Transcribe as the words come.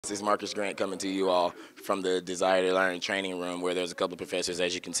This is Marcus Grant coming to you all from the Desire to Learn training room, where there's a couple of professors,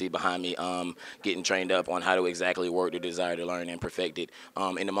 as you can see behind me, getting trained up on how to exactly work the Desire to Learn and perfect it.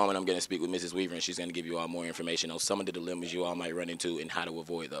 In a moment, I'm going to speak with Mrs. Weaver, and she's going to give you all more information on some of the dilemmas you all might run into and how to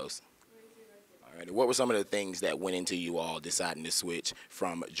avoid those. All right. What were some of the things that went into you all deciding to switch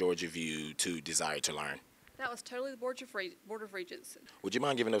from Georgia View to Desire to Learn? That was totally the Board of Regents. Would you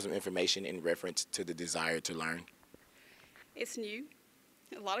mind giving us some information in reference to the Desire to Learn? It's new,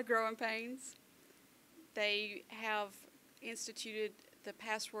 a lot of growing pains. They have instituted the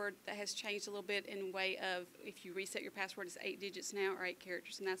password that has changed a little bit in way of, if you reset your password, it's 8 digits now, or 8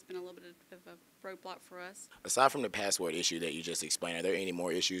 characters, and that's been a little bit of a roadblock for us. Aside from the password issue that you just explained, are there any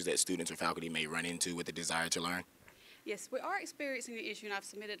more issues that students or faculty may run into with the Desire to Learn? Yes, we are experiencing the issue, and I've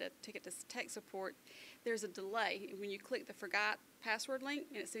submitted a ticket to tech support. There's a delay. When you click the forgot password link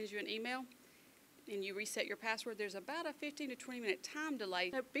and it sends you an email and you reset your password, there's about a 15 to 20 minute time delay.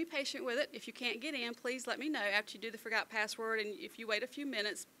 So be patient with it. If you can't get in, please let me know after you do the forgot password, and if you wait a few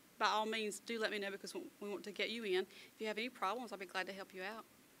minutes, by all means do let me know, because we want to get you in. If you have any problems, I'll be glad to help you out.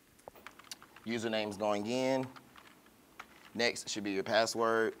 Username's going in. Next should be your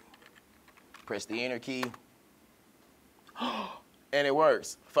password. Press the enter key. And it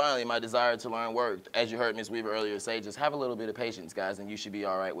works. Finally, my Desire to Learn worked. As you heard Ms. Weaver earlier say, just have a little bit of patience, guys, and you should be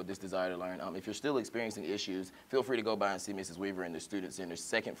all right with this Desire to Learn. If you're still experiencing issues, feel free to go by and see Mrs. Weaver in the Student Center,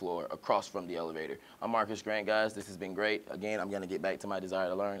 second floor, across from the elevator. I'm Marcus Grant, guys. This has been great. Again, I'm going to get back to my Desire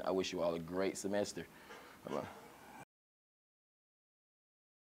to Learn. I wish you all a great semester. Bye-bye.